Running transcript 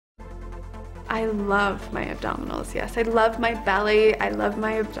I love my abdominals, yes. I love my belly. I love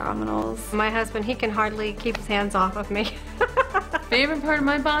my abdominals. My husband, he can hardly keep his hands off of me. Favorite part of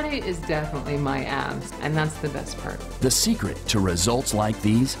my body is definitely my abs, and that's the best part. The secret to results like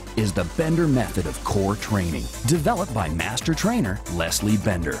these is the Bender method of core training, developed by master trainer Leslee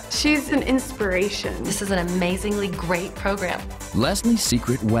Bender. She's an inspiration. This is an amazingly great program. Leslee's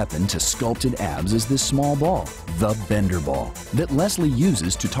secret weapon to sculpted abs is this small ball, the Bender ball, that Leslee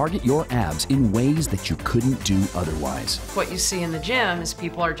uses to target your abs in ways that you couldn't do otherwise. What you see in the gym is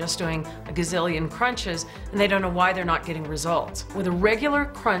people are just doing a gazillion crunches and they don't know why they're not getting results. With a regular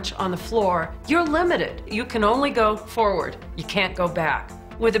crunch on the floor, you're limited. You can only go forward. You can't go back.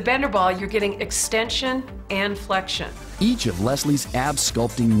 With a Bender ball, you're getting extension and flexion. Each of Leslee's ab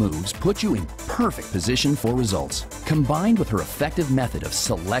sculpting moves put you in perfect position for results. Combined with her effective method of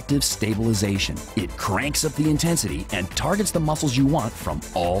selective stabilization, it cranks up the intensity and targets the muscles you want from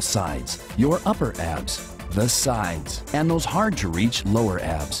all sides. Your upper abs, the sides, and those hard-to-reach lower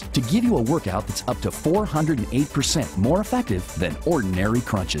abs to give you a workout that's up to 408% more effective than ordinary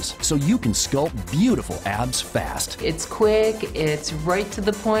crunches, so you can sculpt beautiful abs fast. It's quick, it's right to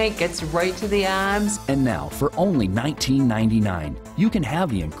the point, gets right to the abs. And now, for only $19.99, you can have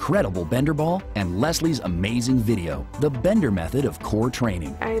the incredible Bender ball and Leslee's amazing video, the Bender method of core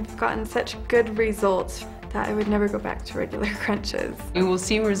training. I've gotten such good results that I would never go back to regular crunches. You will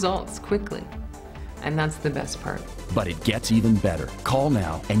see results quickly. And that's the best part. But it gets even better. Call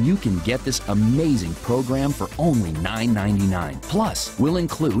now and you can get this amazing program for only $9.99. Plus, we'll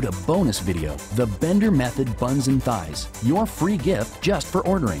include a bonus video, the Bender Method Buns and Thighs, your free gift just for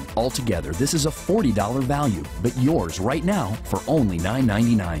ordering. Altogether, this is a $40 value, but yours right now for only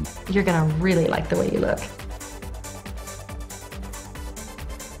 $9.99. You're gonna really like the way you look.